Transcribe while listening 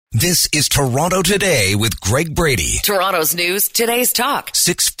This is Toronto Today with Greg Brady. Toronto's news, today's talk.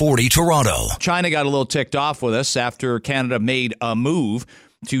 640 Toronto. China got a little ticked off with us after Canada made a move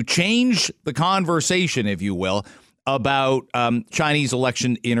to change the conversation, if you will, about Chinese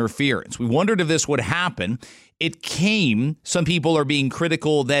election interference. We wondered if this would happen. It came. Some people are being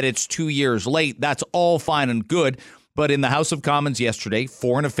critical that it's 2 years late. That's all fine and good. But in the House of Commons yesterday,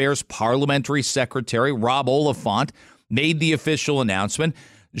 Foreign Affairs Parliamentary Secretary Rob Oliphant made the official announcement.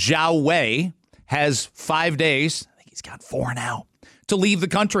 Zhao Wei has 5 days, I think he's got 4 now, to leave the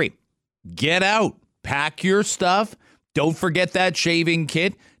country. Get out. Pack your stuff. Don't forget that shaving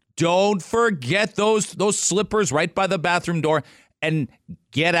kit. Don't forget those slippers right by the bathroom door, and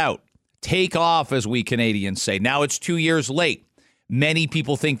get out. Take off, as we Canadians say. Now it's 2 years late. Many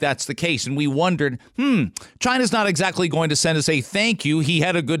people think that's the case, and we wondered, China's not exactly going to send us a thank you, he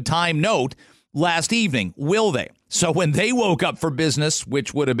had a good time note last evening. Will they? So when they woke up for business,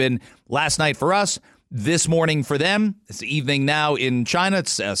 which would have been last night for us, this morning for them, it's evening now in China,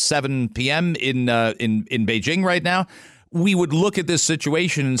 it's 7 p.m. in Beijing right now, we would look at this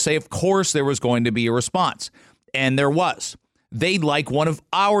situation and say, of course, there was going to be a response. And there was. They'd like one of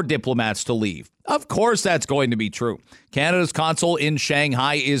our diplomats to leave. Of course, that's going to be true. Canada's consul in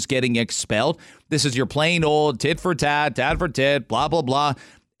Shanghai is getting expelled. This is your plain old tit for tat, tat for tit, blah, blah, blah.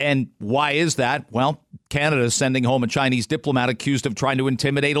 And why is that? Well, Canada is sending home a Chinese diplomat accused of trying to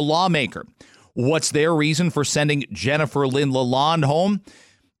intimidate a lawmaker. What's their reason for sending Jennifer Lynn Lalonde home?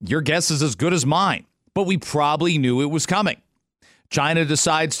 Your guess is as good as mine, but we probably knew it was coming. China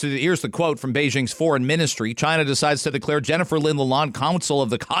decides to, here's the quote from Beijing's foreign ministry, China decides to declare Jennifer Lynn Lalonde consul of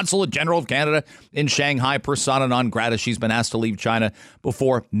the Consulate General of Canada in Shanghai persona non grata. She's been asked to leave China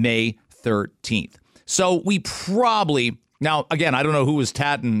before May 13th. So we probably... Now, again, I don't know who was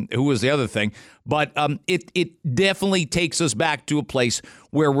Tat and who was the other thing, but it definitely takes us back to a place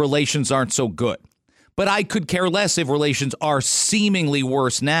where relations aren't so good. But I could care less if relations are seemingly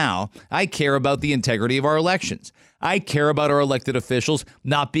worse now. I care about the integrity of our elections. I care about our elected officials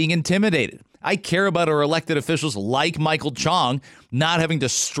not being intimidated. I care about our elected officials like Michael Chong not having to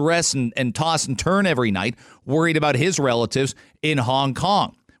stress and toss and turn every night, worried about his relatives in Hong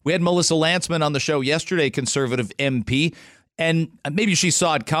Kong. We had Melissa Lantsman on the show yesterday, Conservative MP, and maybe she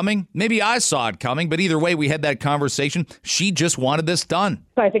saw it coming. Maybe I saw it coming, but either way, we had that conversation. She just wanted this done.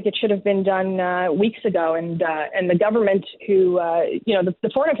 I think it should have been done weeks ago, and the government who,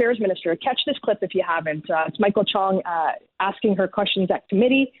 the Foreign Affairs Minister, catch this clip if you haven't. It's Michael Chong asking her questions at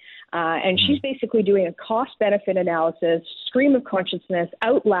committee. And she's basically doing a cost-benefit analysis, stream of consciousness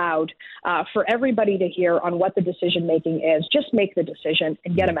out loud for everybody to hear on what the decision-making is. Just make the decision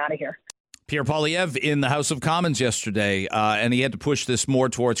and get him out of here. Pierre Poilievre in the House of Commons yesterday, and he had to push this more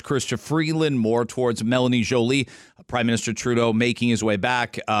towards Chrystia Freeland, more towards Melanie Joly, Prime Minister Trudeau making his way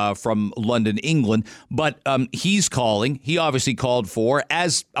back from London, England. But he obviously called for,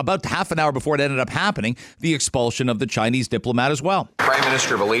 as about half an hour before it ended up happening, the expulsion of the Chinese diplomat as well. Prime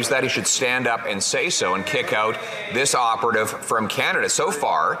Minister believes that he should stand up and say so and kick out this operative from Canada. So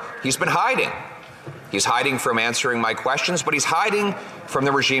far, he's been hiding. He's hiding from answering my questions, but he's hiding from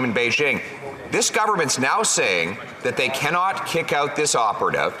the regime in Beijing. This government's now saying that they cannot kick out this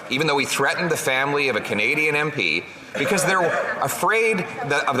operative, even though he threatened the family of a Canadian MP, because they're afraid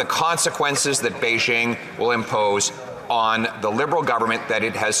of the consequences that Beijing will impose on the Liberal government that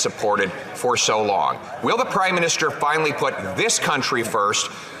it has supported for so long. Will the Prime Minister finally put this country first,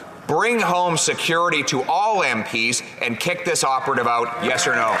 bring home security to all MPs, and kick this operative out, yes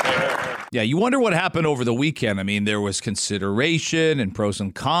or no? Yeah, you wonder what happened over the weekend. I mean, there was consideration and pros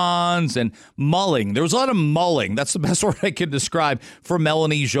and cons and mulling. There was a lot of mulling. That's the best word I can describe for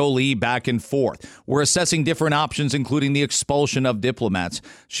Melanie Joly back and forth. We're assessing different options, including the expulsion of diplomats,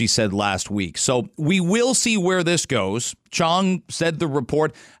 she said last week. So we will see where this goes. Chong said the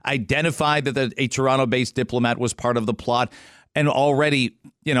report identified that a Toronto-based diplomat was part of the plot. And already,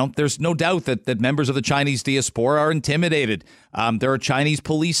 there's no doubt that members of the Chinese diaspora are intimidated. There are Chinese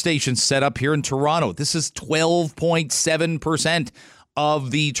police stations set up here in Toronto. This is 12.7%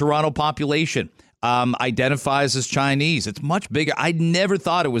 of the Toronto population identifies as Chinese. It's much bigger. I never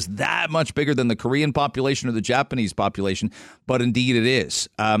thought it was that much bigger than the Korean population or the Japanese population, but indeed it is.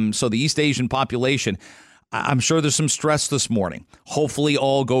 So the East Asian population, I'm sure there's some stress this morning. Hopefully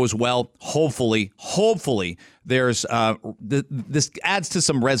all goes well. Hopefully there's this adds to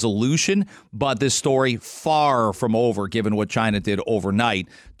some resolution, but this story far from over given what China did overnight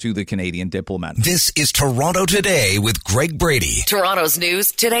to the Canadian diplomat. This is Toronto Today with Greg Brady. Toronto's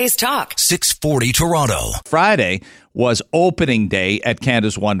news, today's talk. 640 Toronto. Friday was opening day at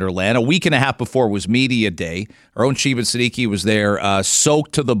Canada's Wonderland. A week and a half before was media day. Our own Sheba Siddiqui was there,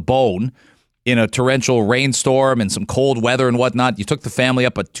 soaked to the bone in a torrential rainstorm and some cold weather and whatnot. You took the family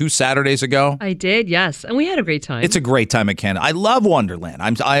up 2 Saturdays ago. I did, yes. And we had a great time. It's a great time in Canada. I love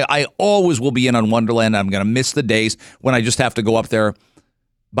Wonderland. I always will be in on Wonderland. I'm going to miss the days when I just have to go up there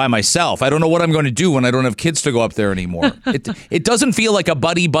by myself. I don't know what I'm going to do when I don't have kids to go up there anymore. It doesn't feel like a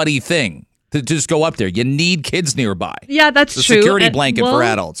buddy thing to just go up there. You need kids nearby. Yeah, that's the true. Security blanket for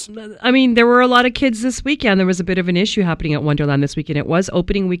adults. I mean, there were a lot of kids this weekend. There was a bit of an issue happening at Wonderland this weekend. It was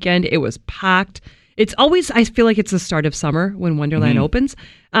opening weekend. It was packed. It's always, I feel like it's the start of summer when Wonderland opens.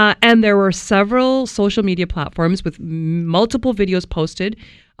 And there were several social media platforms with multiple videos posted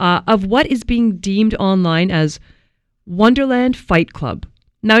of what is being deemed online as Wonderland Fight Club.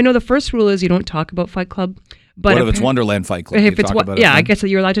 Now, I know the first rule is you don't talk about Fight Club. But what if it's Wonderland Fight Club? If it's I guess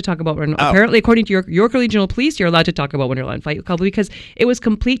you're allowed to talk about. Apparently, according to York Regional Police, you're allowed to talk about Wonderland Fight Club because it was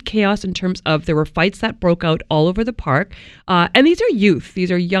complete chaos in terms of there were fights that broke out all over the park, and these are youth.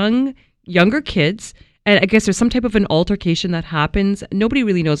 These are younger kids, and I guess there's some type of an altercation that happens. Nobody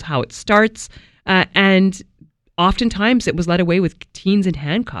really knows how it starts, and oftentimes it was led away with teens in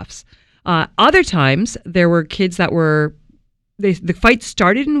handcuffs. Other times there were kids that were. The fight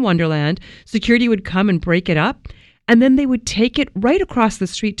started in Wonderland. Security would come and break it up, and then they would take it right across the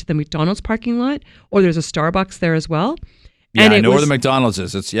street to the McDonald's parking lot, or there's a Starbucks there as well. Yeah, and I know where the McDonald's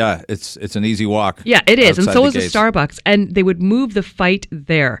is. It's an easy walk. Yeah, it is, and so is the Starbucks, and they would move the fight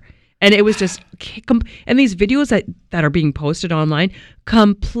there. And it was just, and these videos that are being posted online,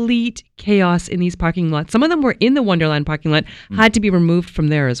 complete chaos in these parking lots. Some of them were in the Wonderland parking lot, had to be removed from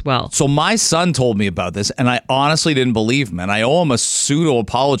there as well. So my son told me about this, and I honestly didn't believe him. And I owe him a pseudo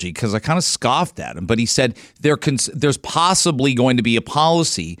apology because I kind of scoffed at him. But he said there's possibly going to be a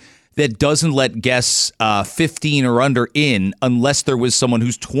policy that doesn't let guests 15 or under in unless there was someone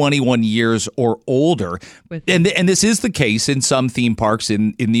who's 21 years or older. And this is the case in some theme parks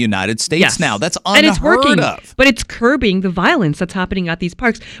in the United States now. That's unheard and it's working, of. But it's curbing the violence that's happening at these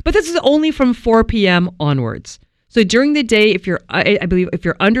parks. But this is only from 4 p.m. onwards. So during the day, if you're, I believe, if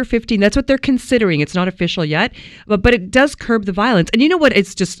you're under 15, that's what they're considering. It's not official yet, but it does curb the violence. And you know what?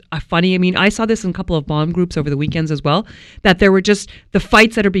 It's just funny. I mean, I saw this in a couple of bomb groups over the weekends as well, that there were just the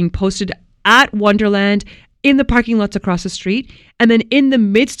fights that are being posted at Wonderland in the parking lots across the street. And then in the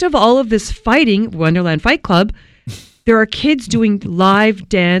midst of all of this fighting, Wonderland Fight Club, there are kids doing live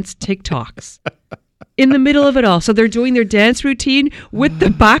dance TikToks. In the middle of it all. So they're doing their dance routine with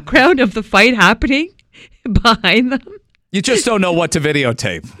the background of the fight happening behind them. You just don't know what to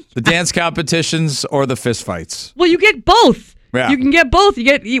videotape. The dance competitions or the fist fights. Well, you get both. Yeah. You can get both. You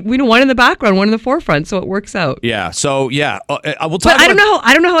get one in the background, one in the forefront, so it works out. Yeah. So yeah, I will talk. But I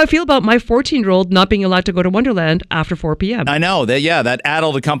don't know how I feel about my 14-year-old not being allowed to go to Wonderland after 4 p.m. I know that. Yeah, that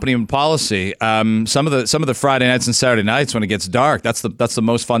adult accompaniment policy. Some of the Friday nights and Saturday nights when it gets dark, that's the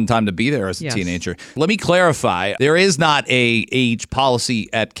most fun time to be there as a teenager. Let me clarify: there is not a age policy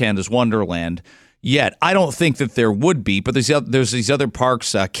at Canada's Wonderland yet. I don't think that there would be, but there's these other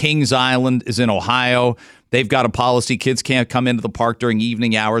parks. Kings Island is in Ohio. They've got a policy. Kids can't come into the park during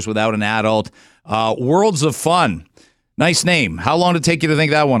evening hours without an adult. Worlds of Fun. Nice name. How long did it take you to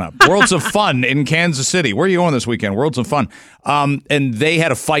think that one up? Worlds of Fun in Kansas City. Where are you going this weekend? Worlds of Fun. And they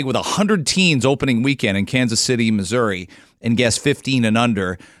had a fight with 100 teens opening weekend in Kansas City, Missouri. And guests 15 and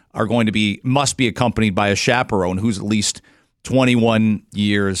under are must be accompanied by a chaperone who's at least 21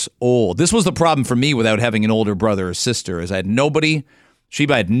 years old. This was the problem for me without having an older brother or sister, is I had nobody.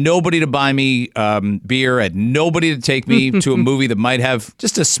 Sheba had nobody to buy me beer, had nobody to take me to a movie that might have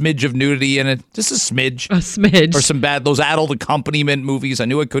just a smidge of nudity in it, just a smidge. A smidge. Or some those adult accompaniment movies. I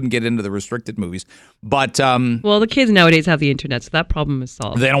knew I couldn't get into the restricted movies. But well, the kids nowadays have the internet, so that problem is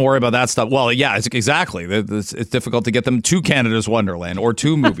solved. They don't worry about that stuff. Well, yeah, exactly. It's difficult to get them to Canada's Wonderland or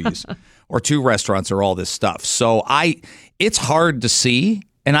to movies or to restaurants or all this stuff. So it's hard to see,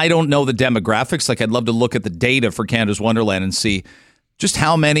 and I don't know the demographics. Like, I'd love to look at the data for Canada's Wonderland and see just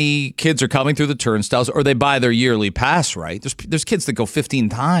how many kids are coming through the turnstiles, or they buy their yearly pass, right? There's kids that go 15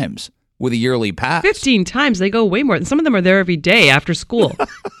 times with a yearly pass. 15 times? They go way more. And some of them are there every day after school.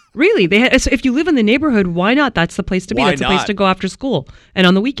 Really? So if you live in the neighborhood, why not? That's the place to be. That's the place to go after school and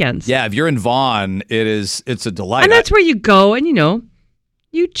on the weekends. Yeah, if you're in Vaughan, it's a delight. And that's where you go and,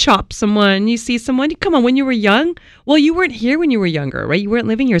 You chop someone, you see someone. Come on, when you were young, well, you weren't here when you were younger, right? You weren't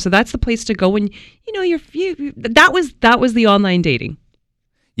living here, so that's the place to go when that was the online dating.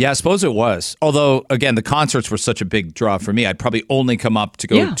 Yeah, I suppose it was. Although, again, the concerts were such a big draw for me. I'd probably only come up to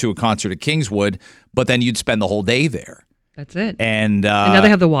go to a concert at Kingswood, but then you'd spend the whole day there. That's it. And now they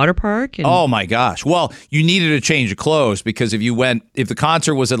have the water park. Oh my gosh! Well, you needed a change of clothes because if the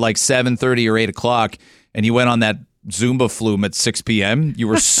concert was at like 7:30 or 8 o'clock, and you went on that Zumba flume at 6 p.m., you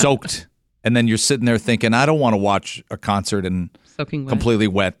were soaked. And then you're sitting there thinking, I don't want to watch a concert in completely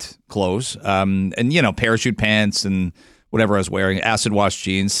wet clothes. And, parachute pants and whatever I was wearing, acid wash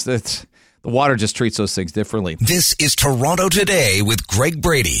jeans. The water just treats those things differently. This is Toronto Today with Greg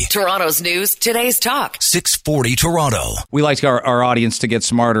Brady. Toronto's news, today's talk. 640 Toronto. We like our audience to get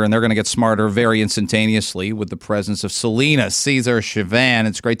smarter, and they're going to get smarter very instantaneously with the presence of Celina Caesar-Chavannes.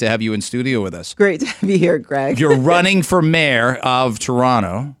 It's great to have you in studio with us. Great to have you here, Greg. You're running for mayor of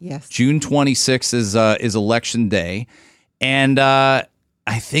Toronto. Yes. June 26th is election day. And I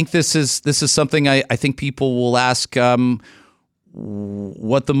think this is something I think people will ask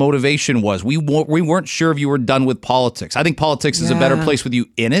what the motivation was. We weren't sure if you were done with politics. I think politics is a better place with you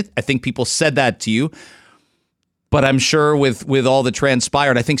in it. I think people said that to you. But I'm sure with all that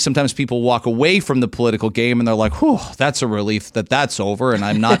transpired, I think sometimes people walk away from the political game and they're like, whew, that's a relief that's over and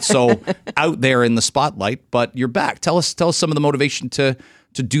I'm not so out there in the spotlight, but you're back. Tell us some of the motivation to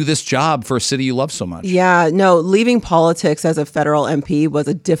do this job for a city you love so much. Yeah, no, leaving politics as a federal MP was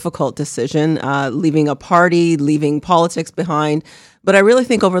a difficult decision, leaving a party, leaving politics behind. But I really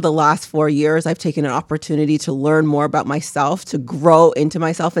think over the last 4 years, I've taken an opportunity to learn more about myself, to grow into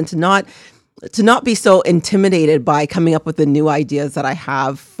myself, and to not be so intimidated by coming up with the new ideas that I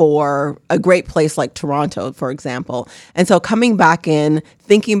have for a great place like Toronto, for example. And so coming back in,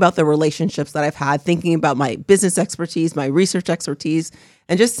 thinking about the relationships that I've had, thinking about my business expertise, my research expertise,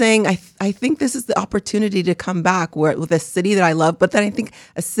 and just saying, I think this is the opportunity to come back with a city that I love, but then I think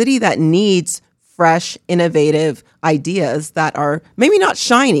a city that needs fresh, innovative ideas that are maybe not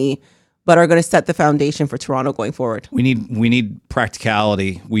shiny, but are going to set the foundation for Toronto going forward. We need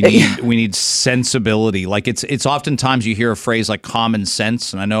practicality. We need sensibility. Like it's oftentimes you hear a phrase like common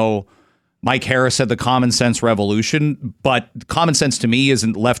sense, and I know Mike Harris said the common sense revolution, but common sense to me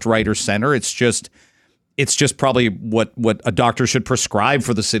isn't left, right, or center. It's just probably what a doctor should prescribe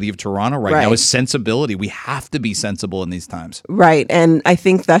for the city of Toronto right now is sensibility. We have to be sensible in these times. Right. And I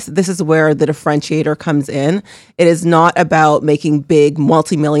think this is where the differentiator comes in. It is not about making big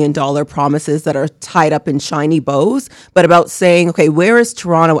multi-million-dollar promises that are tied up in shiny bows, but about saying, okay, where is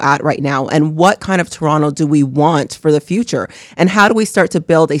Toronto at right now? And what kind of Toronto do we want for the future? And how do we start to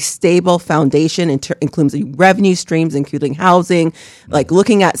build a stable foundation, including revenue streams, including housing, like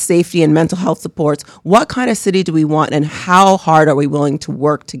looking at safety and mental health supports? What kind of city do we want and how hard are we willing to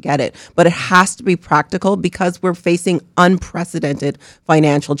work to get it? But it has to be practical because we're facing unprecedented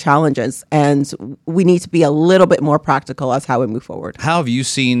financial challenges and we need to be a little bit more practical as how we move forward. How have you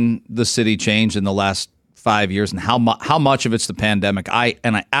seen the city change in the last 5 years and how much of it's the pandemic? I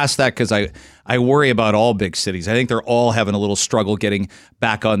ask that because I worry about all big cities. I think they're all having a little struggle getting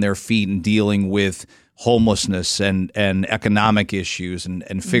back on their feet and dealing with homelessness and economic issues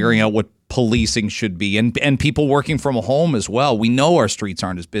and figuring out what policing should be and people working from home as well. We know our streets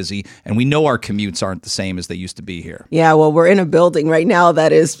aren't as busy and we know our commutes aren't the same as they used to be here. Yeah, well, we're in a building right now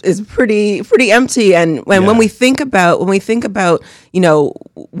that is pretty empty. And when we think about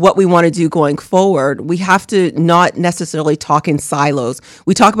what we want to do going forward, we have to not necessarily talk in silos.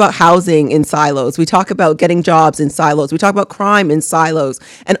 We talk about housing in silos. We talk about getting jobs in silos. We talk about crime in silos.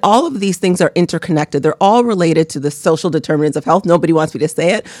 And all of these things are interconnected. They're all related to the social determinants of health. Nobody wants me to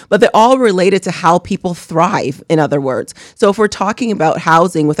say it, but they're all related to how people thrive, in other words. So if we're talking about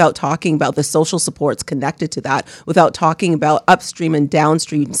housing without talking about the social supports connected to that, without talking about upstream and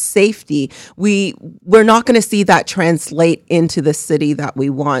downstream safety, we're not going to see that translate into the city that we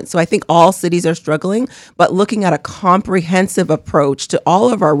want. So I think all cities are struggling, but looking at a comprehensive approach to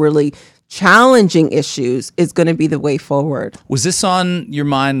all of our really challenging issues is going to be the way forward. Was this on your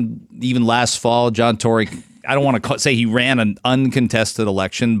mind even last fall? John Tory, I don't want to say he ran an uncontested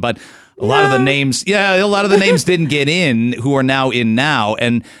election, but a lot of the names didn't get in who are now in now.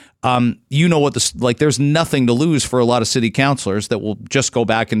 And there's nothing to lose for a lot of city councilors that will just go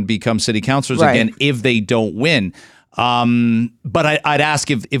back and become city councilors again if they don't win. But I'd ask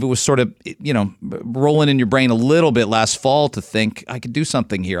if it was sort of, rolling in your brain a little bit last fall to think I could do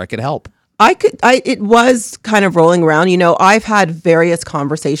something here. I could help. It was kind of rolling around. I've had various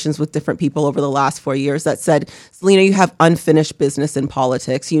conversations with different people over the last 4 years that said, Celina, you have unfinished business in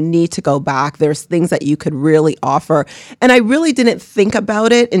politics. You need to go back. There's things that you could really offer. And I really didn't think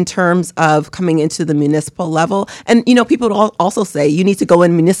about it in terms of coming into the municipal level. And, people would also say you need to go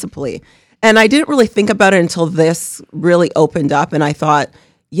in municipally. And I didn't really think about it until this really opened up. And I thought,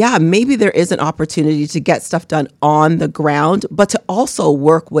 yeah, maybe there is an opportunity to get stuff done on the ground, but to also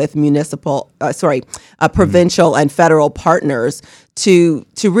work with provincial and federal partners to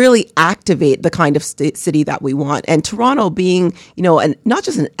really activate the kind of city that we want. And Toronto being, not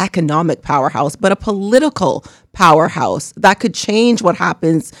just an economic powerhouse, but a political powerhouse that could change what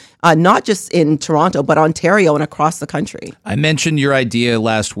happens, not just in Toronto, but Ontario and across the country. I mentioned your idea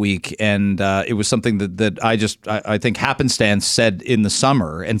last week, and it was something that I think happenstance said in the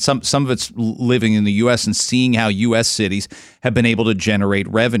summer, and some of it's living in the U.S. and seeing how U.S. cities have been able to generate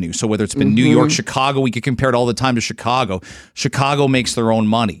revenue. So whether it's been New York, Chicago, we could compare it all the time to Chicago. Chicago makes their own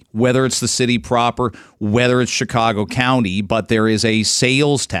money, whether it's the city proper, whether it's Chicago County, but there is a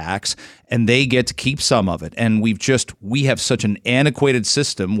sales tax and they get to keep some of it. And we have such an antiquated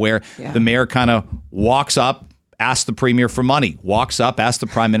system where the mayor kind of walks up, asks the premier for money, walks up, asks the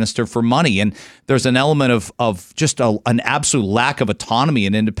prime minister for money. And there's an element of just an absolute lack of autonomy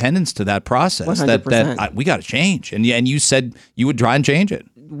and independence to that process 100%. that we got to change. And you said you would try and change it.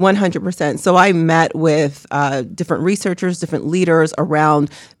 100%. So I met with different researchers, different leaders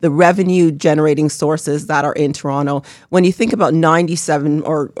around the revenue generating sources that are in Toronto. When you think about 97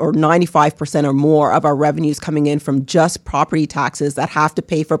 or 95% or more of our revenues coming in from just property taxes that have to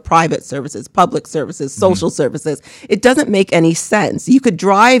pay for private services, public services, social services, it doesn't make any sense. You could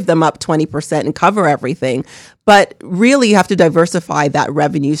drive them up 20% and cover everything. But really, you have to diversify that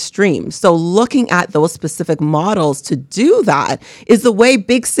revenue stream. So looking at those specific models to do that is the way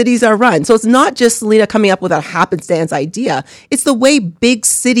big cities are run. So it's not just Celina coming up with a happenstance idea. It's the way big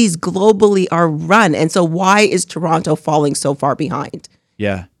cities globally are run. And so why is Toronto falling so far behind?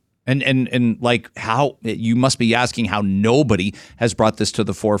 Yeah. And like how you must be asking how nobody has brought this to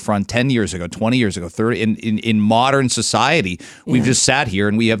the forefront 10 years ago, 20 years ago, 30 in modern society. We've just sat here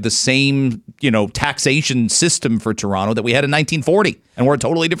and we have the same, taxation system for Toronto that we had in 1940, and we're a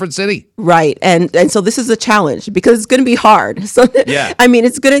totally different city. Right. And so this is a challenge because it's going to be hard. So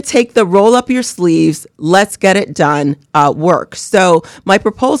it's going to take the roll up your sleeves, let's get it done work. So my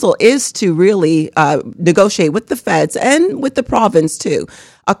proposal is to really negotiate with the feds and with the province too,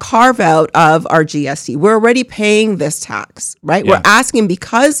 a carve out of our GST. We're already paying this tax, right? Yeah. We're asking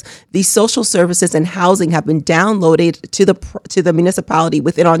because these social services and housing have been downloaded to the municipality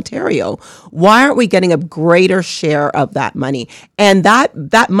within Ontario. Why aren't we getting a greater share of that money? And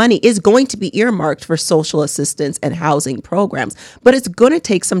that money is going to be earmarked for social assistance and housing programs, but it's going to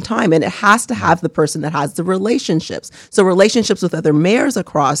take some time, and it has to have the person that has the relationships. So relationships with other mayors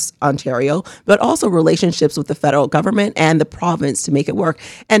across Ontario, but also relationships with the federal government and the province to make it work.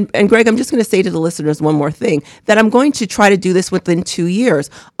 And Greg, I'm just going to say to the listeners one more thing, that I'm going to try to do this within 2 years.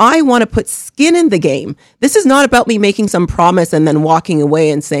 I want to put skin in the game. This is not about me making some promise and then walking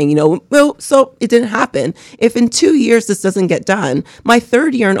away and saying, so it didn't happen. If in 2 years this doesn't get done, my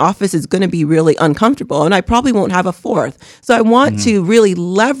third year in office is going to be really uncomfortable, and I probably won't have a fourth. So I want to really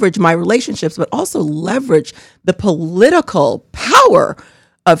leverage my relationships, but also leverage the political power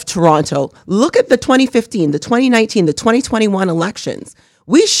of Toronto. Look at the 2015, the 2019, the 2021 elections.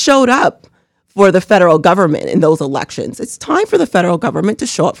 We showed up for the federal government in those elections. It's time for the federal government to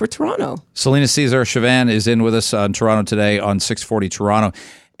show up for Toronto. Celina Caesar-Chavannes is in with us on Toronto Today on 640 Toronto.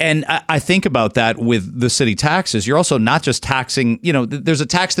 And I think about that with the city taxes. You're also not just taxing, there's a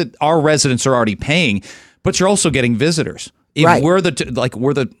tax that our residents are already paying, but you're also getting visitors. If we're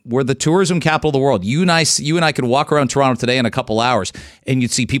the tourism capital of the world. You and I could walk around Toronto today in a couple hours, and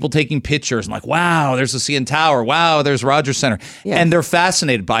you'd see people taking pictures. And like, wow, there's the CN Tower. Wow, there's Rogers Centre, and they're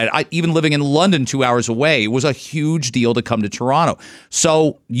fascinated by it. Even living in London 2 hours away, it was a huge deal to come to Toronto.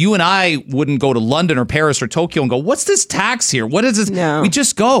 So you and I wouldn't go to London or Paris or Tokyo and go, "What's this tax here? What is this?" No. We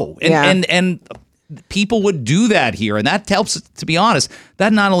just go and people would do that here, and that helps. To be honest,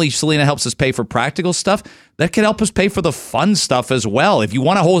 that not only, Celina, helps us pay for practical stuff, that can help us pay for the fun stuff as well. If you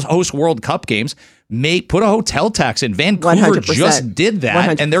want to host World Cup games, put a hotel tax in. Vancouver 100%. just did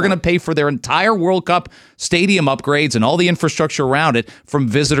that, 100%. and they're going to pay for their entire World Cup stadium upgrades and all the infrastructure around it from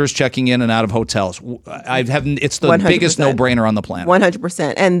visitors checking in and out of hotels. It's the 100%. biggest no-brainer on the planet.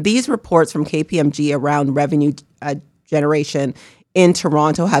 100%. And these reports from KPMG around revenue generation in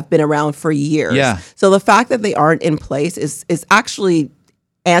Toronto have been around for years. Yeah. So the fact that they aren't in place is actually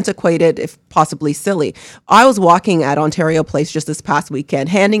antiquated, if possibly silly. I was walking at Ontario Place just this past weekend,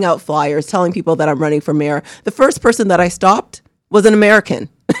 handing out flyers, telling people that I'm running for mayor. The first person that I stopped was an American.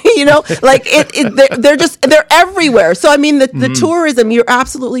 Like they're everywhere. So I mean, the tourism, you're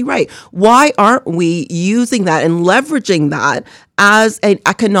absolutely right. Why aren't we using that and leveraging that as an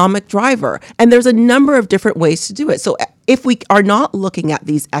economic driver? And there's a number of different ways to do it. So if we are not looking at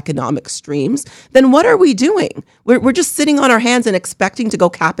these economic streams, then what are we doing? We're just sitting on our hands and expecting to go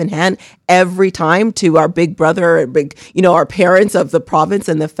cap in hand every time to our big brother, our parents of the province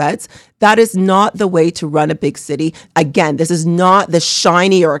and the feds. That is not the way to run a big city. Again, this is not the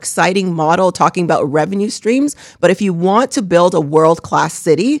shiny or exciting model talking about revenue streams. But if you want to build a world-class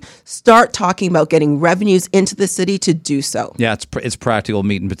city, start talking about getting revenues into the city to do so. Yeah, it's practical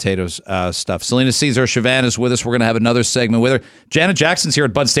meat and potatoes stuff. Celina Caesar-Chavannes is with us. We're going to have another segment with her. Janet Jackson's here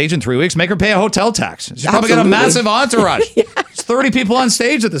at Bud Stage in 3 weeks. Make her pay a hotel tax. She's probably got a massive entourage. Yes. There's 30 people on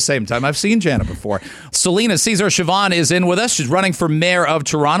stage at the same time. I've seen Janet before. Celina Caesar-Chavannes is in with us. She's running for mayor of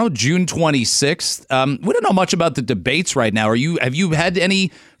Toronto, June 26th. We don't know much about the debates right now. Have you had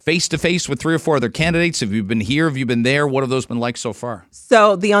any face-to-face with 3 or 4 other candidates? Have you been here? Have you been there? What have those been like so far?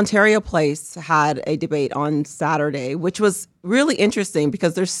 So the Ontario Place had a debate on Saturday, which was really interesting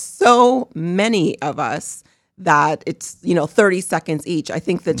because there's so many of us that it's 30 seconds each. I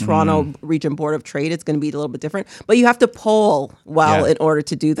think the Toronto Region Board of Trade is going to be a little bit different, but you have to poll well in order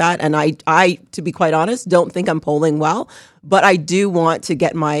to do that. And I, to be quite honest, don't think I'm polling well, but I do want to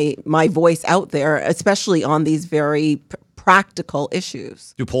get my voice out there, especially on these very practical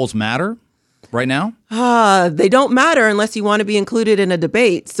issues. Do polls matter right now? They don't matter unless you want to be included in a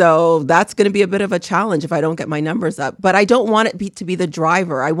debate. So that's going to be a bit of a challenge if I don't get my numbers up. But I don't want it to be the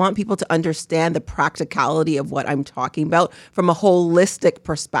driver. I want people to understand the practicality of what I'm talking about from a holistic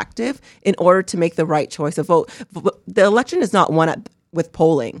perspective in order to make the right choice of vote. The election is not won with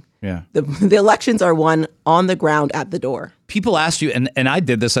polling. Yeah. The elections are won on the ground at the door. People asked you, and I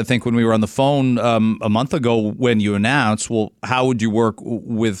did this, I think, when we were on the phone a month ago when you announced, well, how would you work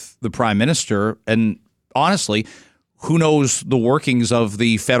with the Prime Minister? And honestly, who knows the workings of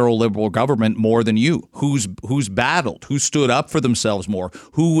the federal Liberal government more than you? Who's battled? Who stood up for themselves more?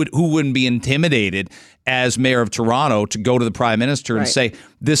 Who wouldn't be intimidated as mayor of Toronto to go to the Prime Minister and say,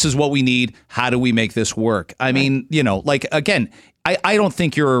 this is what we need. How do we make this work? I mean, again, I don't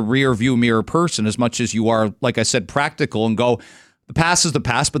think you're a rear view mirror person as much as you are, like I said, practical and go, the past is the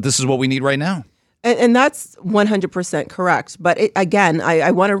past, but this is what we need right now. And that's 100% correct. But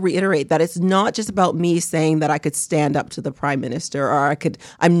I want to reiterate that it's not just about me saying that I could stand up to the Prime Minister or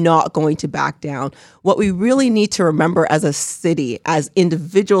I'm not going to back down. What we really need to remember as a city, as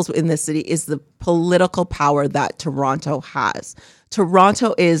individuals in the city, is the political power that Toronto has.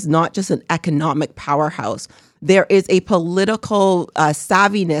 Toronto is not just an economic powerhouse. There is a political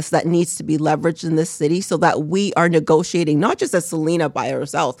savviness that needs to be leveraged in this city so that we are negotiating, not just as Celina by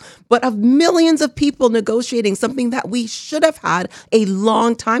herself, but of millions of people negotiating something that we should have had a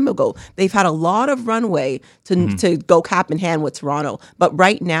long time ago. They've had a lot of runway to go cap in hand with Toronto. But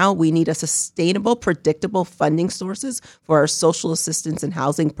right now, we need a sustainable, predictable funding sources for our social assistance and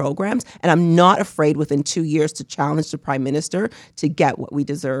housing programs. And I'm not afraid within 2 years to challenge the Prime Minister to get what we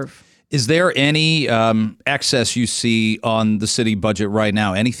deserve. Is there any excess you see on the city budget right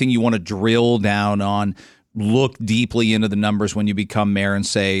now? Anything you want to drill down on, look deeply into the numbers when you become mayor and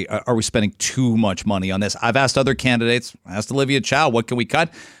say, are we spending too much money on this? I've asked other candidates, I asked Olivia Chow, what can we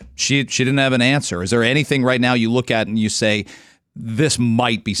cut? She didn't have an answer. Is there anything right now you look at and you say, this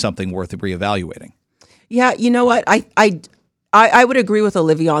might be something worth reevaluating? Yeah, you know what? I would agree with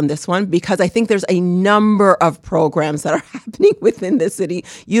Olivia on this one because I think there's a number of programs that are happening within the city.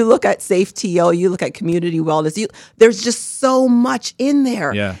 You look at Safe TO, you look at community wellness. There's just so much in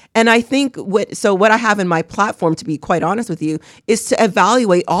there. Yeah. And I think what I have in my platform, to be quite honest with you, is to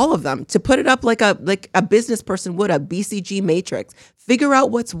evaluate all of them, to put it up like a business person would, a BCG matrix, figure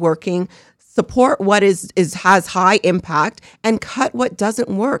out what's working, support what has high impact, and cut what doesn't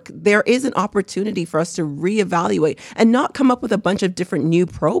work. There is an opportunity for us to reevaluate and not come up with a bunch of different new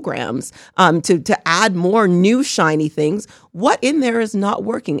programs to add more new shiny things. What in there is not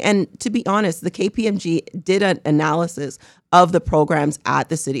working? And to be honest, the KPMG did an analysis of the programs at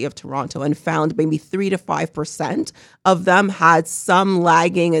the City of Toronto and found maybe 3 to 5% of them had some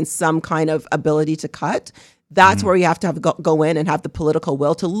lagging and some kind of ability to cut. That's where you have to go in and have the political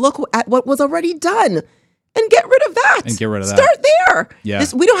will to look at what was already done and get rid of that. Start there. Yeah.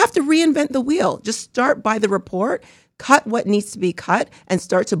 We don't have to reinvent the wheel. Just start by the report, cut what needs to be cut, and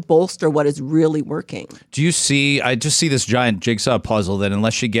start to bolster what is really working. Do you see, I just see this giant jigsaw puzzle that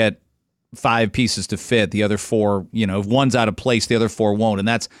unless you get 5 pieces to fit. The other 4, if one's out of place, the other 4 won't. And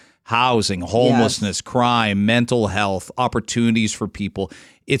that's housing, homelessness, crime, mental health, opportunities for people.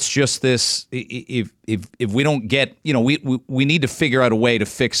 It's just this, if we don't get, we need to figure out a way to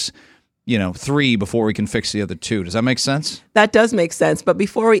fix 3 before we can fix the other 2. Does that make sense? That does make sense. But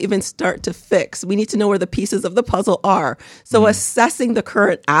before we even start to fix, we need to know where the pieces of the puzzle are. So assessing the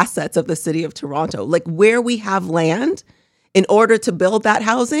current assets of the city of Toronto, like where we have land in order to build that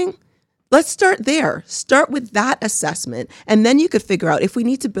housing, let's start there. Start with that assessment. And then you could figure out if we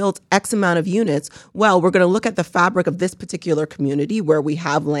need to build X amount of units, well, we're going to look at the fabric of this particular community where we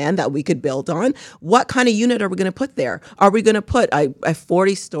have land that we could build on. What kind of unit are we going to put there? Are we going to put a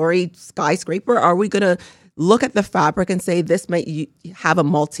 40-story skyscraper? Are we going to look at the fabric and say this might have a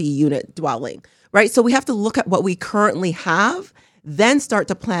multi-unit dwelling, right? So we have to look at what we currently have, then start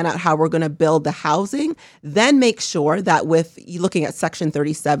to plan out how we're going to build the housing, then make sure that with looking at Section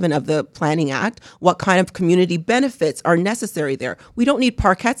 37 of the Planning Act, what kind of community benefits are necessary there. We don't need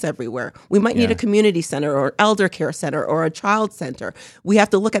parkettes everywhere. We might need a community center or elder care center or a child center. We have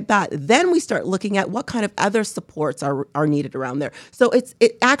to look at that. Then we start looking at what kind of other supports are needed around there. So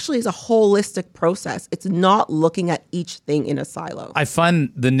it actually is a holistic process. It's not looking at each thing in a silo. I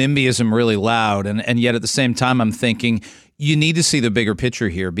find the NIMBYism really loud, and yet at the same time I'm thinking, you need to see the bigger picture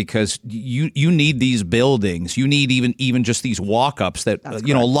here because you need these buildings. You need even just these walk-ups that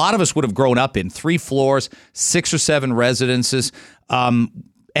a lot of us would have grown up in. 3 floors, 6 or 7 residences,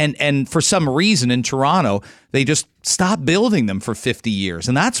 and for some reason in Toronto they just stopped building them for 50 years,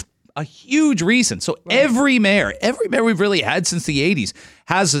 and that's a huge reason. So every mayor we've really had since the 80s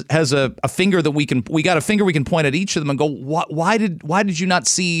has a finger that we got a finger we can point at each of them and go, why did you not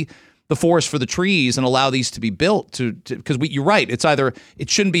see the forest for the trees and allow these to be built because you're right. It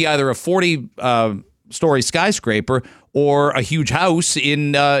shouldn't be either a 40-story skyscraper or a huge house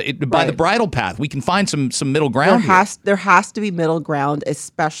by the bridle path. We can find some middle ground. There has to be middle ground,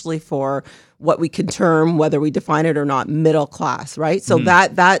 especially for what we can term, whether we define it or not, middle class, right? So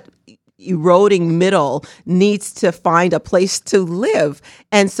that eroding middle needs to find a place to live.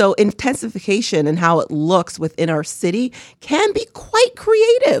 And so intensification and how it looks within our city can be quite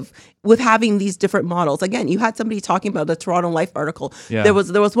creative with having these different models. Again, you had somebody talking about the Toronto Life article. Yeah. There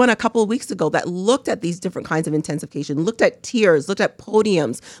was one a couple of weeks ago that looked at these different kinds of intensification, looked at tiers, looked at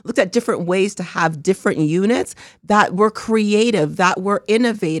podiums, looked at different ways to have different units that were creative, that were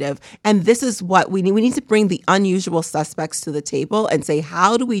innovative. And this is what we need. We need to bring the unusual suspects to the table and say,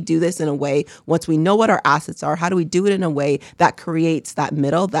 how do we do this in a way, once we know what our assets are, how do we do it in a way that creates that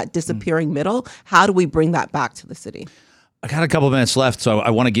middle, that disappearing middle? How do we bring that back to the city? I got a couple of minutes left, so I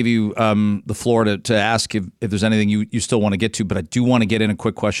want to give you the floor to ask if there's anything you still want to get to, but I do want to get in a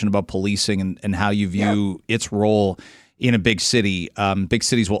quick question about policing and how you view its role in a big city. Big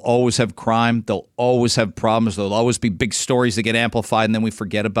cities will always have crime. They'll always have problems. There'll always be big stories that get amplified, and then we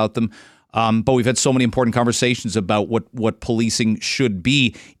forget about them. But we've had so many important conversations about what policing should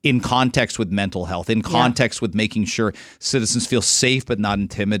be in context with mental health, in context with making sure citizens feel safe but not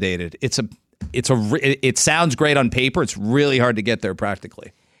intimidated. It sounds great on paper. It's really hard to get there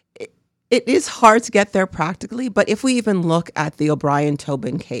practically. It is hard to get there practically, but if we even look at the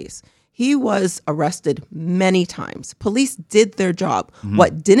O'Brien-Tobin case, he was arrested many times. Police did their job. Mm-hmm.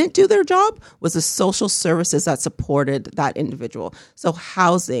 What didn't do their job was the social services that supported that individual. So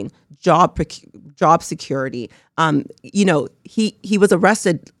housing, job security. He was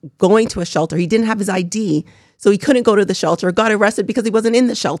arrested going to a shelter. He didn't have his ID. So he couldn't go to the shelter, got arrested because he wasn't in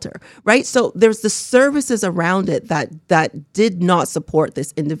the shelter, right? So there's the services around it that did not support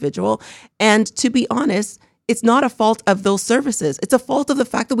this individual. And to be honest, it's not a fault of those services. It's a fault of the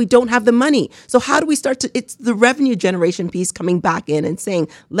fact that we don't have the money. So how do we it's the revenue generation piece coming back in and saying,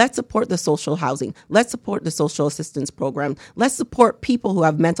 let's support the social housing. Let's support the social assistance program. Let's support people who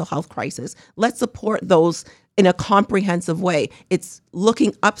have mental health crisis. Let's support those in a comprehensive way. It's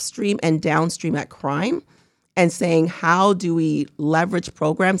looking upstream and downstream at crime and saying, how do we leverage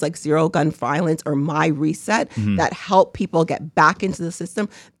programs like Zero Gun Violence or My Reset that help people get back into the system?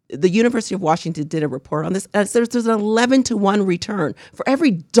 The University of Washington did a report on this. There's an 11-to-1 return. For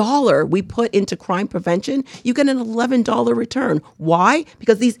every dollar we put into crime prevention, you get an $11 return. Why?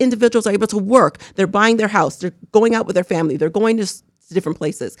 Because these individuals are able to work. They're buying their house. They're going out with their family. They're going to different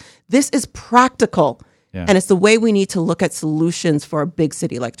places. This is practical. Yeah. And it's the way we need to look at solutions for a big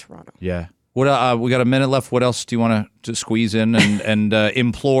city like Toronto. Yeah. What we got a minute left. What else do you want to squeeze in and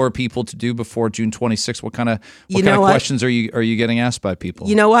implore people to do before June 26th? What kind of questions are you getting asked by people?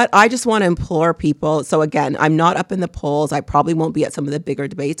 You know what? I just want to implore people. So again, I'm not up in the polls. I probably won't be at some of the bigger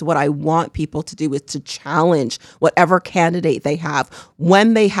debates. What I want people to do is to challenge whatever candidate they have.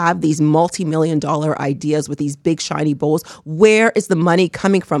 When they have these multi-million-dollar ideas with these big shiny bowls, where is the money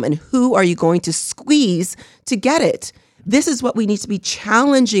coming from, and who are you going to squeeze to get it? This is what we need to be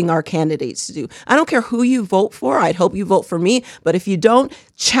challenging our candidates to do. I don't care who you vote for. I'd hope you vote for me. But if you don't,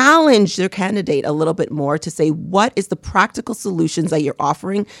 challenge their candidate a little bit more to say, what is the practical solutions that you're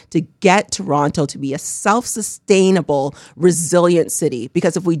offering to get Toronto to be a self-sustainable, resilient city?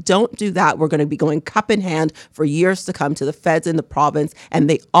 Because if we don't do that, we're going to be going cup in hand for years to come to the feds in the province. And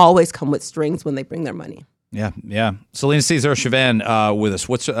they always come with strings when they bring their money. Yeah. Celina Caesar-Chavannes with us.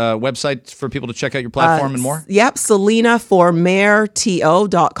 What's a website for people to check out your platform and more? Yep,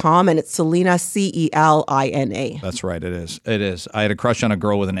 celinaformayorto.com, and it's Celina, Celina. That's right, it is. I had a crush on a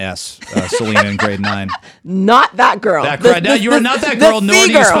girl with an S, Celina in grade 9. Not that girl. You are not that girl, nor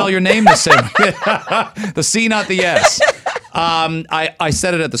do you spell your name the same. The C, not the S. I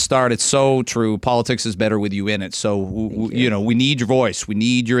said it at the start. It's so true. Politics is better with you in it. So, we need your voice. We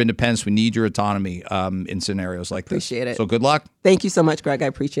need your independence. We need your autonomy in scenarios like this. Appreciate it. So good luck. Thank you so much, Greg. I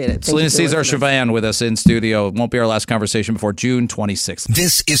appreciate it. Celina Caesar-Chavannes with us in studio. It won't be our last conversation before June 26th.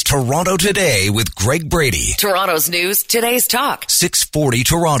 This is Toronto Today with Greg Brady. Toronto's news, today's talk. 640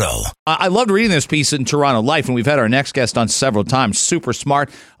 Toronto. I loved reading this piece in Toronto Life, and we've had our next guest on several times. Super smart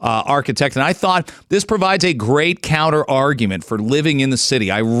architect, and I thought this provides a great counter argument for living in the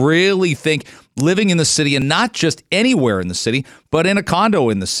city. I really think living in the city, and not just anywhere in the city, but in a condo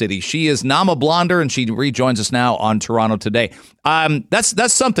in the city. She is Naama Blonder, and she rejoins us now on Toronto Today.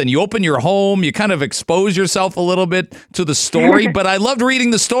 That's something. You open your home, you kind of expose yourself a little bit to the story, but I loved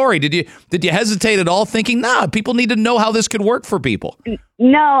reading the story. Did you hesitate at all, thinking, people need to know how this could work for people?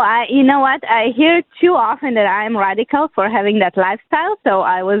 No, you know what? I hear too often that I'm radical for having that lifestyle, so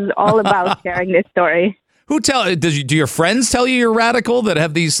I was all about sharing this story. Do your friends tell you you're radical, that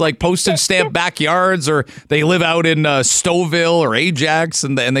have these like postage stamp backyards, or they live out in Stouffville or Ajax,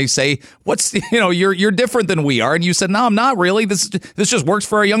 and they say, you're different than we are, and you said, no, I'm not really. This just works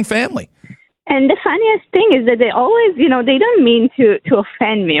for our young family. And the funniest thing is that they always, they don't mean to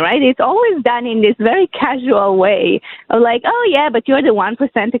offend me, right? It's always done in this very casual way of like, oh yeah, but you're the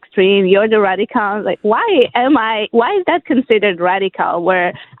 1% extreme, you're the radical. Like, why is that considered radical?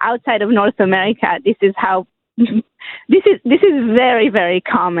 Where outside of North America, this is very, very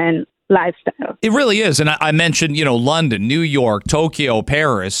common lifestyle. It really is. And I mentioned, London, New York, Tokyo,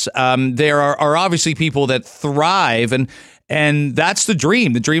 Paris. There are obviously people that thrive, and that's the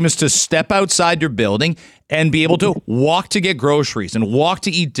dream. The dream is to step outside your building and be able to walk to get groceries and walk to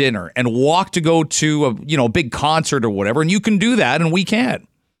eat dinner and walk to go to a big concert or whatever. And you can do that, and we can't.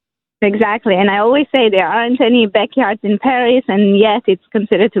 Exactly. And I always say there aren't any backyards in Paris, and yes, it's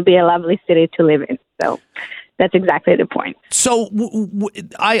considered to be a lovely city to live in. So that's exactly the point. So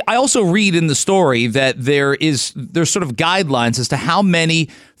I also read in the story that there's sort of guidelines as to how many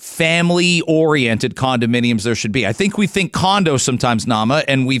family-oriented condominiums there should be. I think we think condo sometimes, Naama,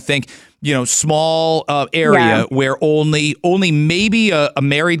 and we think, small area where only maybe a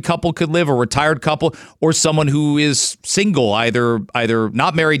married couple could live, a retired couple, or someone who is single, either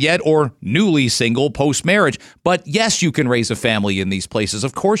not married yet or newly single post-marriage. But yes, you can raise a family in these places.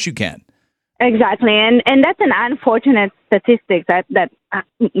 Of course you can. Exactly, and that's an unfortunate statistic that the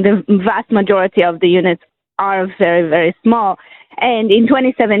vast majority of the units are very, very small. And in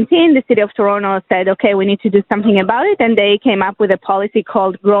 2017, the city of Toronto said, okay, we need to do something about it, and they came up with a policy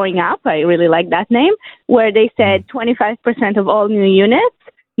called Growing Up. I really like that name, where they said 25% of all new units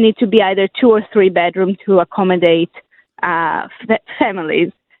need to be either 2 or 3 bedroom to accommodate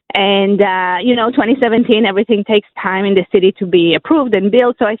families. And, 2017, everything takes time in the city to be approved and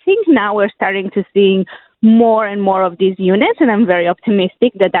built. So I think now we're starting to see more and more of these units, and I'm very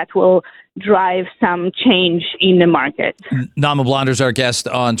optimistic that will drive some change in the market. Naama Blonder is our guest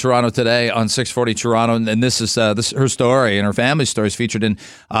on Toronto Today on 640 Toronto, and this is her story and her family's story is featured in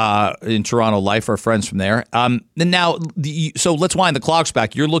Toronto Life. Our friends from there. So let's wind the clocks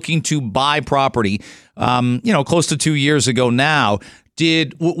back. You're looking to buy property, close to 2 years ago now.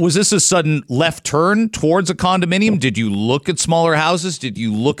 Was this a sudden left turn towards a condominium? Did you look at smaller houses? Did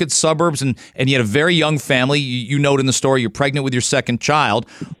you look at suburbs? And you had a very young family. You note in the story you're pregnant with your second child.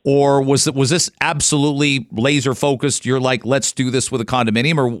 Or was this absolutely laser focused? You're like, let's do this with a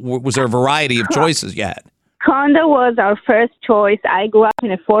condominium? Or was there a variety of choices you had? Condo was our first choice. I grew up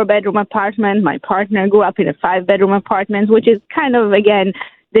in a 4-bedroom apartment. My partner grew up in a 5-bedroom apartment, which is kind of, again,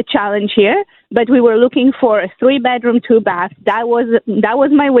 the challenge here. But we were looking for a 3-bedroom, 2-bath. That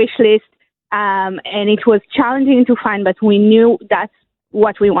was my wish list, and it was challenging to find, but we knew that's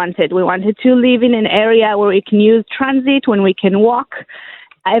what we wanted. We wanted to live in an area where we can use transit, when we can walk.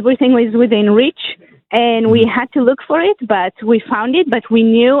 Everything was within reach, and we had to look for it, but we found it. But we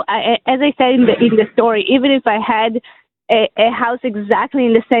knew, as I said in the story, even if I had a house exactly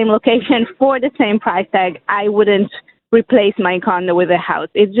in the same location for the same price tag, I wouldn't replace my condo with a house.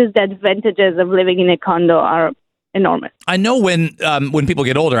 It's just the advantages of living in a condo are enormous. I know when people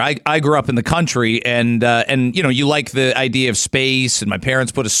get older, I grew up in the country, and you know, you like the idea of space, and my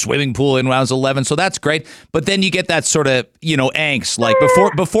parents put a swimming pool in when I was 11, so that's great. But then you get that sort of, you know, angst, like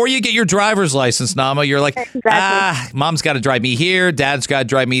before you get your driver's license, Naama, you're like, mom's got to drive me here, dad's got to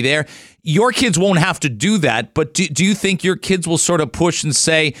drive me there. Your kids won't have to do that, but do you think your kids will sort of push and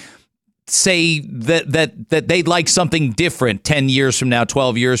say that they'd like something different 10 years from now,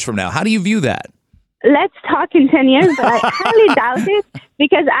 12 years from now? How do you view that? Let's talk in 10 years, but I highly doubt it,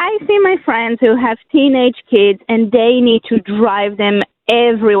 because I see my friends who have teenage kids and they need to drive them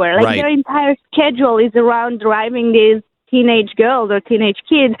everywhere. Like their entire schedule is around driving these teenage girls or teenage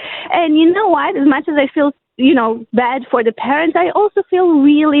kids. And you know what? As much as I feel, you know, bad for the parents, I also feel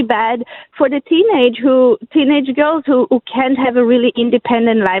really bad for the teenage girls who can't have a really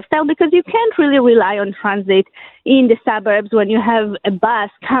independent lifestyle, because you can't really rely on transit in the suburbs when you have a bus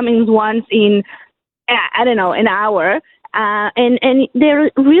coming once in, I don't know, an hour, and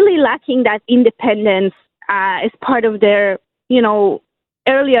they're really lacking that independence as part of their, you know,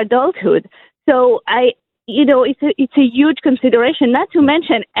 early adulthood. So it's a huge consideration, not to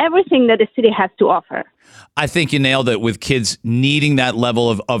mention everything that the city has to offer. I think you nailed it with kids needing that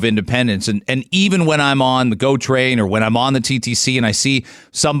level of independence. And even when I'm on the GO train or when I'm on the TTC and I see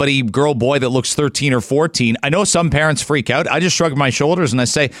somebody, girl, boy, that looks 13 or 14, I know some parents freak out. I just shrug my shoulders and I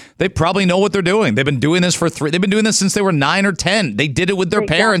say, they probably know what they're doing. They've been doing this they've been doing this since they were 9 or 10. They did it with their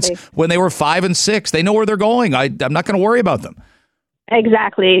parents when they were 5 and 6. They know where they're going. I'm not going to worry about them.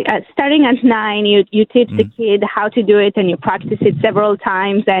 Exactly. Starting at 9, you teach the kid how to do it, and you practice it several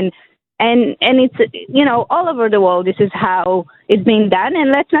times, and it's, you know, all over the world, this is how it's being done.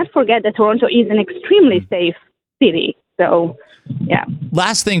 And let's not forget that Toronto is an extremely safe city. So, yeah.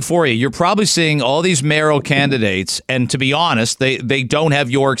 Last thing for you, you're probably seeing all these mayoral candidates, and to be honest, they don't have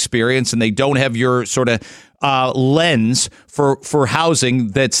your experience and they don't have your sort of lens for housing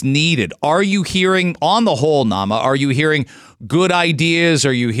that's needed. Are you hearing, on the whole, Naama, are you hearing good ideas?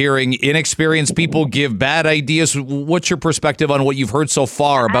 Are you hearing inexperienced people give bad ideas? What's your perspective on what you've heard so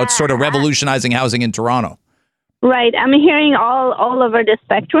far about sort of revolutionizing housing in Toronto? Right. I'm hearing all over the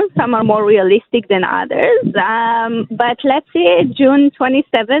spectrum. Some are more realistic than others. But let's see, June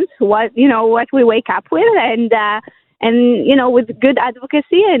 27th, what we wake up with, and you know, with good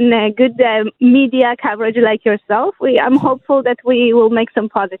advocacy and good media coverage like yourself, I'm hopeful that we will make some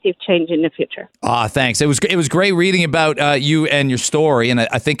positive change in the future. Thanks. It was great reading about you and your story, and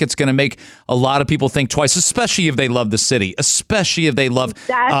I think it's going to make a lot of people think twice, especially if they love the city, especially if they love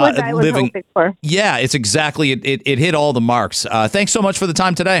That's what I was living. Hoping for. Yeah, it's exactly it hit all the marks. Thanks so much for the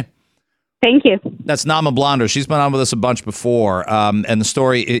time today. Thank you. That's Naama Blonder. She's been on with us a bunch before, and the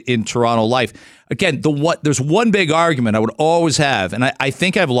story in Toronto life. Again, there's one big argument I would always have, and I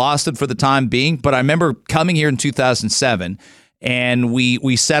think I've lost it for the time being, but I remember coming here in 2007, and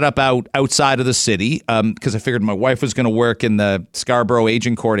we set up outside of the city because I figured my wife was going to work in the Scarborough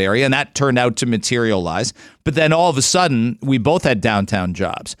Agincourt area, and that turned out to materialize. But then all of a sudden, we both had downtown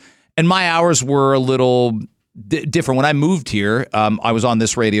jobs, and my hours were a little different. When I moved here, I was on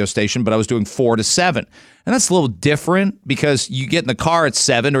this radio station, but I was doing 4 to 7. And that's a little different because you get in the car at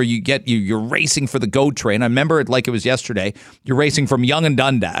 7 or you're racing for the GO train. I remember it like it was yesterday. You're racing from Yonge and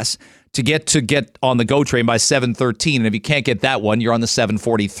Dundas to get on the GO train by 7:13. And if you can't get that one, you're on the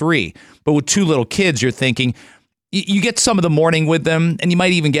 7:43. But with 2 little kids, you're thinking you get some of the morning with them, and you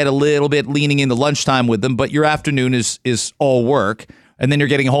might even get a little bit leaning into lunchtime with them, but your afternoon is all work. And then you're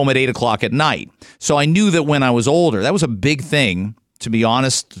getting home at 8 o'clock at night. So I knew that when I was older, that was a big thing, to be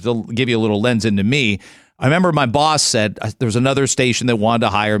honest, to give you a little lens into me. I remember my boss said there was another station that wanted to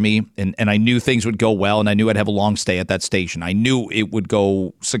hire me, and I knew things would go well, and I knew I'd have a long stay at that station. I knew it would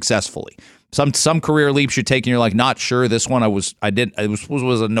go successfully. Some career leaps you take, and you're like, not sure. This one, it was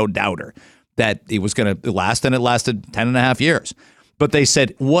a no-doubter that it was going to last, and it lasted 10 and a half years. But they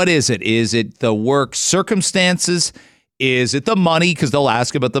said, what is it? Is it the work circumstances? Is it the money? Because they'll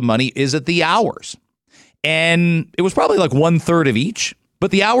ask about the money. Is it the hours? And it was probably like 1/3 of each, but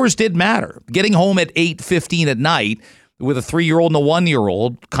the hours did matter. Getting home at 8:15 at night with a 3-year-old and a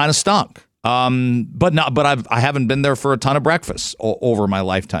 1-year-old kind of stunk. But I haven't been there for a ton of breakfasts over my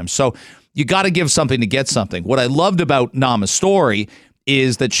lifetime. So you got to give something to get something. What I loved about Naama's story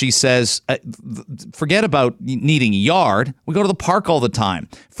is that she says, forget about needing a yard. We go to the park all the time.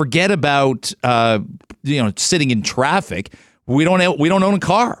 Forget about sitting in traffic. We don't own a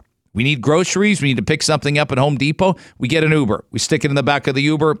car. We need groceries. We need to pick something up at Home Depot. We get an Uber. We stick it in the back of the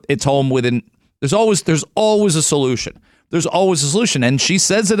Uber. It's home within. There's always a solution. There's always a solution. And she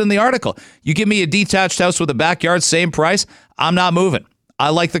says it in the article. You give me a detached house with a backyard, same price, I'm not moving. I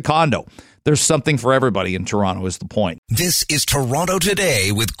like the condo. There's something for everybody in Toronto is the point. This is Toronto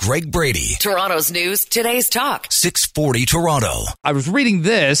Today with Greg Brady. Toronto's news, today's talk. 640 Toronto. I was reading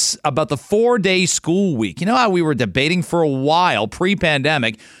this about the 4-day school week. You know how we were debating for a while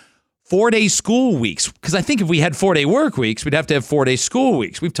pre-pandemic 4-day school weeks, because I think if we had 4-day work weeks, we'd have to have 4-day school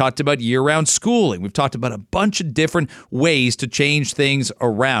weeks. We've talked about year-round schooling. We've talked about a bunch of different ways to change things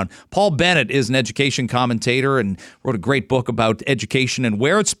around. Paul Bennett is an education commentator and wrote a great book about education and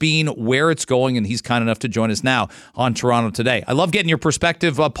where it's been, where it's going, and he's kind enough to join us now on Toronto Today. I love getting your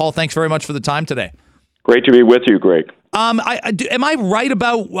perspective. Paul, thanks very much for the time today. Great to be with you, Greg. Am I right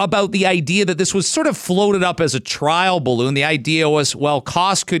about the idea that this was sort of floated up as a trial balloon? The idea was, well,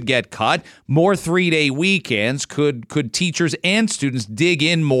 costs could get cut, more 3-day weekends, could teachers and students dig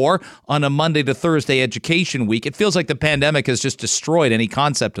in more on a Monday to Thursday education week? It feels like the pandemic has just destroyed any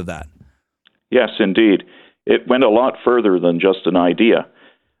concept of that. Yes, indeed. It went a lot further than just an idea.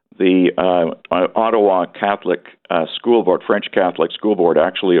 The Ottawa Catholic School Board, French Catholic School Board,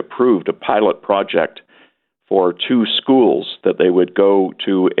 actually approved a pilot project for 2 schools that they would go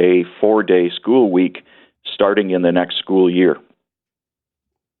to a 4-day school week starting in the next school year.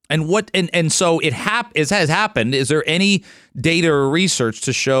 And so it has happened. Is there any data or research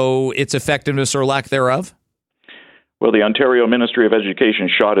to show its effectiveness or lack thereof? Well, the Ontario Ministry of Education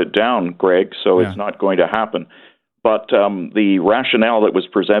shot it down, Greg, so It's not going to happen. But the rationale that was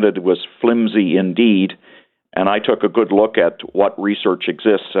presented was flimsy indeed, and I took a good look at what research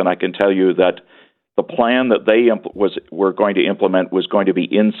exists, and I can tell you that the plan that they were going to implement was going to be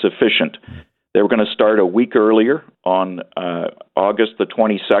insufficient. They were going to start a week earlier on August the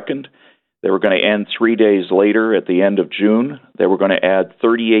 22nd. They were going to end 3 days later at the end of June. They were going to add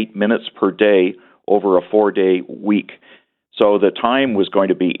 38 minutes per day over a 4-day week. So the time was going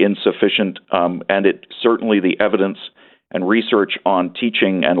to be insufficient, and certainly the evidence and research on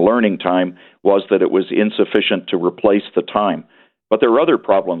teaching and learning time was that it was insufficient to replace the time. But there are other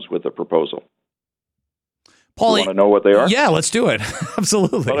problems with the proposal. Paul, you want to know what they are? Yeah, let's do it.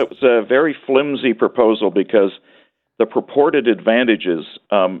 Absolutely. Well, it was a very flimsy proposal because the purported advantages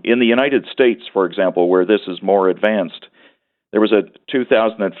in the United States, for example, where this is more advanced, there was a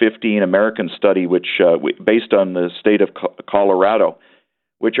 2015 American study which, based on the state of Colorado,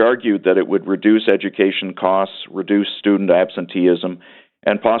 which argued that it would reduce education costs, reduce student absenteeism,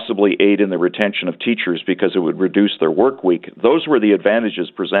 and possibly aid in the retention of teachers because it would reduce their work week. Those were the advantages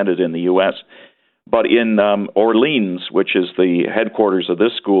presented in the U.S., but in Orleans, which is the headquarters of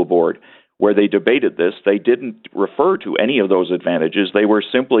this school board, where they debated this, they didn't refer to any of those advantages. They were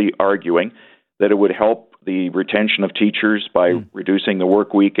simply arguing that it would help the retention of teachers by reducing the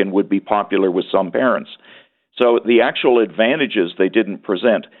work week and would be popular with some parents. So the actual advantages they didn't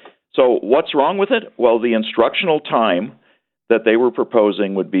present. So what's wrong with it? Well, the instructional time that they were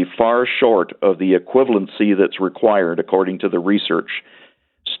proposing would be far short of the equivalency that's required according to the research.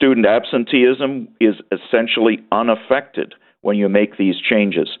 Student absenteeism is essentially unaffected when you make these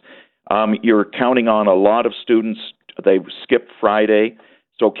changes. You're counting on a lot of students. They skip Friday,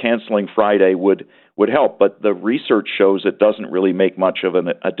 so canceling Friday would help. But the research shows it doesn't really make much of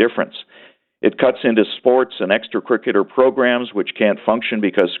a difference. It cuts into sports and extracurricular programs, which can't function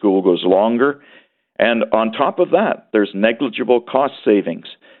because school goes longer. And on top of that, there's negligible cost savings.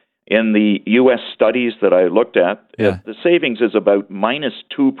 In the U.S. studies that I looked at, the savings is about minus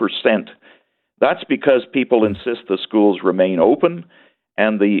 2%. That's because people insist the schools remain open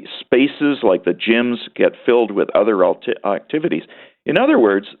and the spaces like the gyms get filled with other activities. In other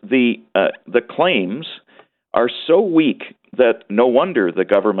words, the claims are so weak that no wonder the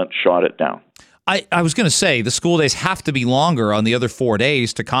government shot it down. I was going to say the school days have to be longer on the other 4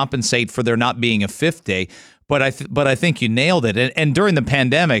 days to compensate for there not being a 5th day. But I think you nailed it. And during the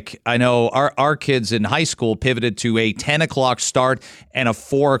pandemic, I know our kids in high school pivoted to a 10 o'clock start and a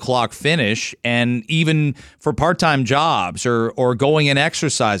 4 o'clock finish. And even for part-time jobs or going and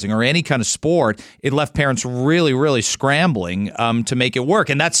exercising or any kind of sport, it left parents really, really scrambling to make it work.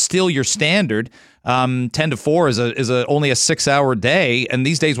 And that's still your standard. 10 to 4 is only a 6-hour day. And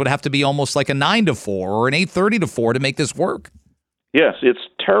these days would have to be almost like a 9 to 4 or an 8:30 to 4 to make this work. Yes, it's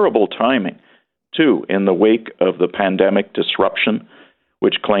terrible timing, too, in the wake of the pandemic disruption,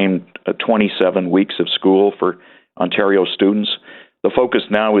 which claimed 27 weeks of school for Ontario students. The focus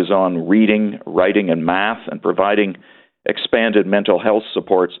now is on reading, writing, and math, and providing expanded mental health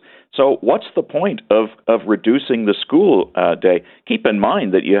supports. So what's the point of reducing the school day? Keep in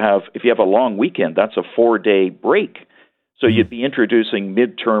mind that if you have a long weekend, that's a 4-day break. So you'd be introducing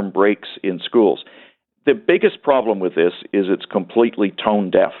midterm breaks in schools. The biggest problem with this is it's completely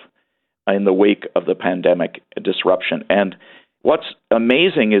tone deaf in the wake of the pandemic disruption. And what's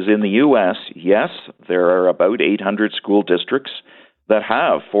amazing is in the U.S., yes, there are about 800 school districts that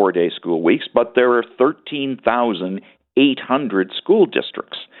have 4-day school weeks, but there are 13,800 school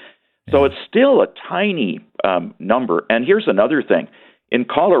districts. So it's still a tiny number. And here's another thing. In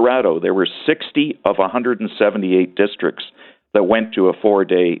Colorado, there were 60 of 178 districts that went to a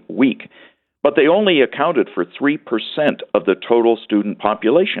 4-day week, but they only accounted for 3% of the total student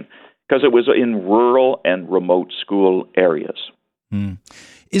population because it was in rural and remote school areas.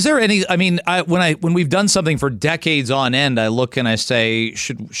 Is there any? I mean, when we've done something for decades on end, I look and I say,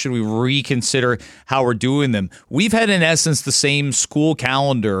 should we reconsider how we're doing them? We've had, in essence, the same school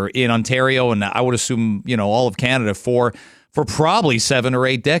calendar in Ontario, and I would assume all of Canada for probably 7 or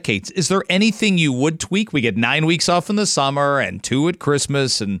 8 decades. Is there anything you would tweak? We get 9 weeks off in the summer and 2 at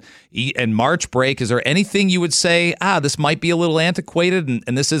Christmas and March break. Is there anything you would say, this might be a little antiquated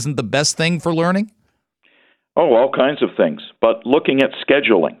and this isn't the best thing for learning? Oh, all kinds of things. But looking at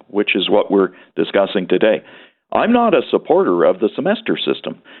scheduling, which is what we're discussing today, I'm not a supporter of the semester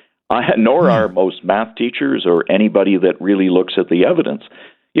system, nor are most math teachers or anybody that really looks at the evidence.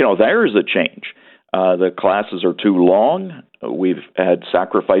 There is a change. The classes are too long. We've had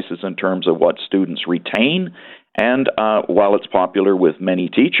sacrifices in terms of what students retain. And while it's popular with many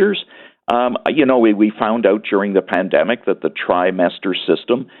teachers, we found out during the pandemic that the trimester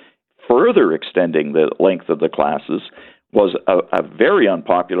system, further extending the length of the classes, was a very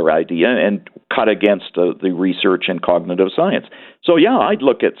unpopular idea and cut against the research in cognitive science. So, I'd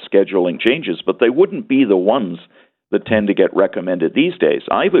look at scheduling changes, but they wouldn't be the ones that tend to get recommended these days.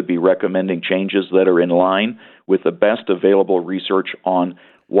 I would be recommending changes that are in line with the best available research on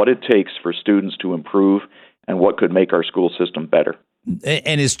what it takes for students to improve and what could make our school system better.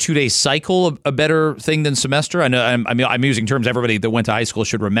 And is 2-day cycle a better thing than semester? I know I'm using terms everybody that went to high school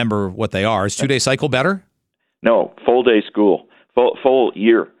should remember what they are. Is 2-day cycle better? No, full day school, full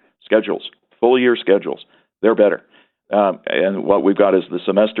year schedules, full year schedules. They're better. And what we've got is the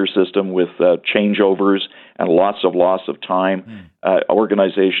semester system with changeovers and lots of loss of time,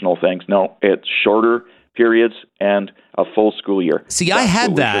 organizational things. No, it's shorter periods and a full school year. See, That's I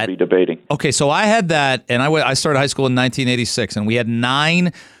had that. We should be debating. Okay, so I had that, and I started high school in 1986, and we had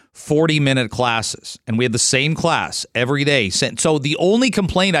 9 40-minute classes, and we had the same class every day. So the only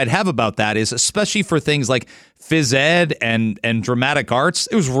complaint I'd have about that is, especially for things like phys ed and dramatic arts,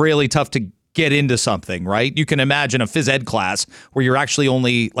 it was really tough to get into something, right? You can imagine a phys ed class where you're actually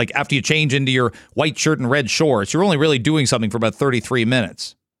only, like, after you change into your white shirt and red shorts, you're only really doing something for about 33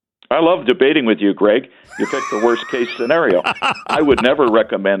 minutes. I love debating with you, Greg. You picked the worst case scenario. I would never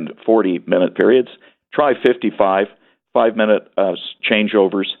recommend 40-minute periods. Try 55, 5-minute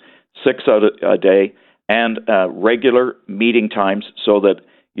changeovers, 6 out a day, and regular meeting times so that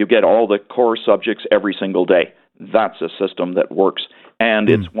you get all the core subjects every single day. That's a system that works. And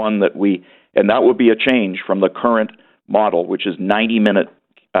it's one that and that would be a change from the current model, which is 90-minute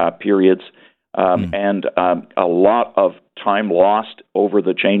periods and a lot of time lost over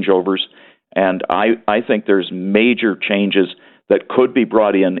the changeovers. And I think there's major changes that could be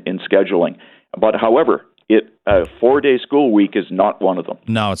brought in scheduling. But however, a 4-day school week is not one of them.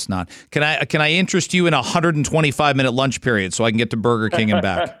 No, it's not. Can I interest you in a 125-minute lunch period so I can get to Burger King and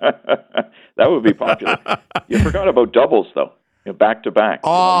back? That would be popular. You forgot about doubles, though. Back to back.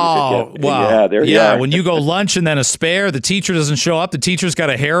 Oh, wow. Yeah, there you are. When you go lunch and then a spare, the teacher doesn't show up, the teacher's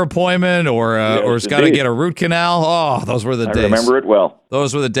got a hair appointment or has got to get a root canal. Oh, those were the days. I remember it well.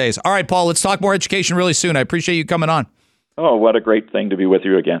 Those were the days. All right, Paul, let's talk more education really soon. I appreciate you coming on. Oh, what a great thing to be with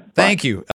you again. Thank you.